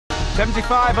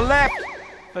75 are left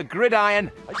for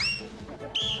Gridiron.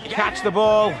 Catch the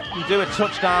ball and do a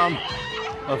touchdown.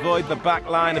 Avoid the back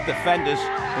line of defenders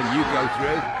when you go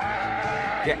through.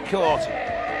 Get caught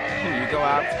and you go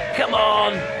out. Come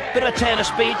on! Bit of a turn of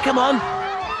speed, come on!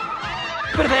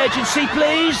 Bit of urgency,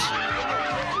 please!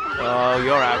 Oh,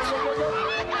 you're out.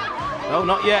 Oh,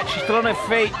 not yet. She's still on her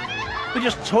feet. We're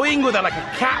just toying with her like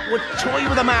a cat would toy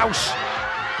with a mouse.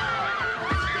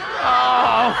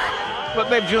 Oh, but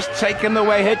they've just taken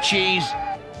away her cheese.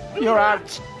 You're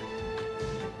out.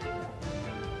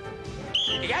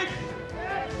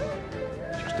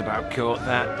 Just about caught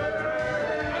that.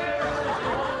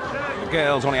 The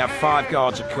girls only have 5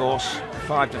 guards, of course.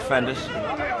 5 defenders.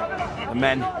 The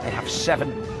men, they have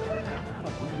 7.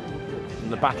 In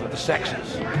the battle of the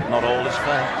sexes, not all is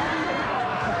fair.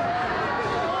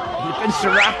 He's been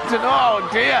surrounded. Oh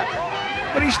dear!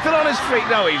 But he's still on his feet.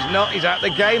 No, he's not. He's out the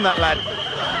game, that lad.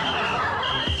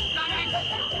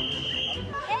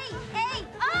 Hey,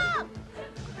 oh!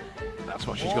 That's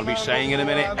what she's going to be saying in a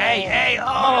minute. Hey, hey,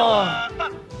 oh!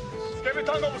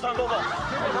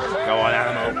 Go on,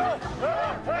 animal.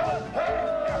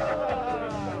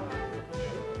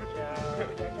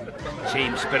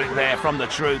 Team spirit there from the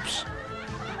troops.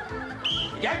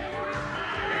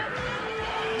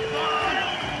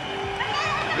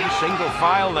 Single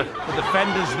file, the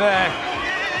defenders there.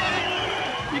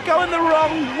 You're going the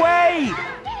wrong way.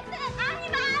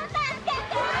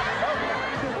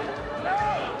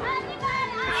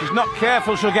 If she's not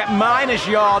careful, she'll get minus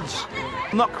yards.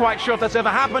 I'm not quite sure if that's ever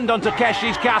happened on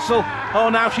Takeshi's castle. Oh,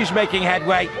 now she's making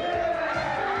headway.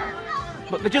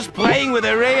 But they're just playing with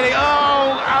her, really.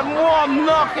 Oh, and one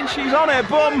knock, and she's on her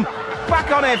bum, back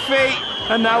on her feet,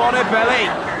 and now on her belly.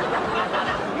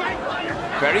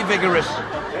 Very vigorous.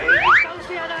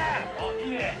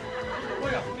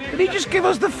 Did he just give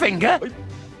us the finger?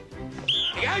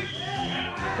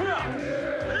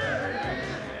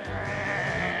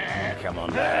 Come on,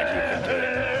 lad, you can do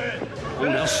it. A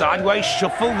little sideways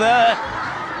shuffle there.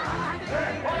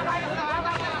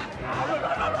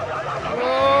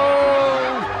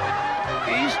 Oh,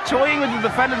 he's toying with the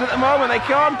defenders at the moment. They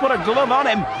can't put a glove on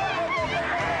him.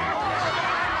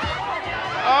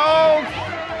 Oh.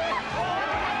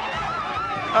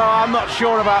 Oh, I'm not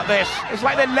sure about this. It's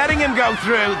like they're letting him go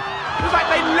through. It's like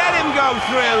they let him go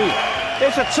through.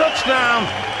 It's a touchdown.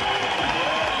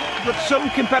 But some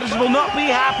competitors will not be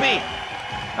happy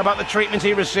about the treatment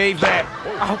he received there.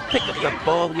 Oh, pick up the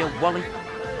ball, you wally.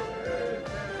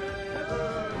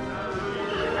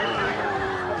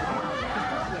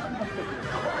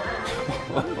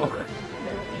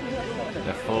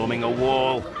 They're forming a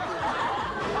wall.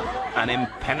 An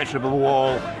impenetrable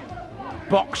wall.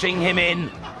 Boxing him in.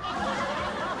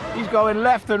 He's going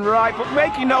left and right, but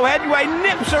making no headway.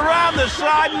 Nips around the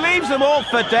side, leaves them all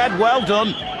for dead. Well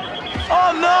done.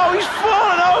 Oh no, he's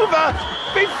fallen over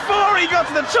before he got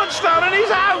to the touchdown and he's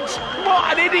out.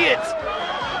 What an idiot.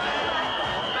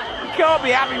 You can't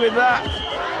be happy with that.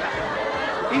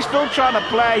 He's still trying to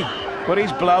play, but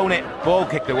he's blown it. Ball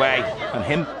kicked away and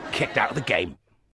him kicked out of the game.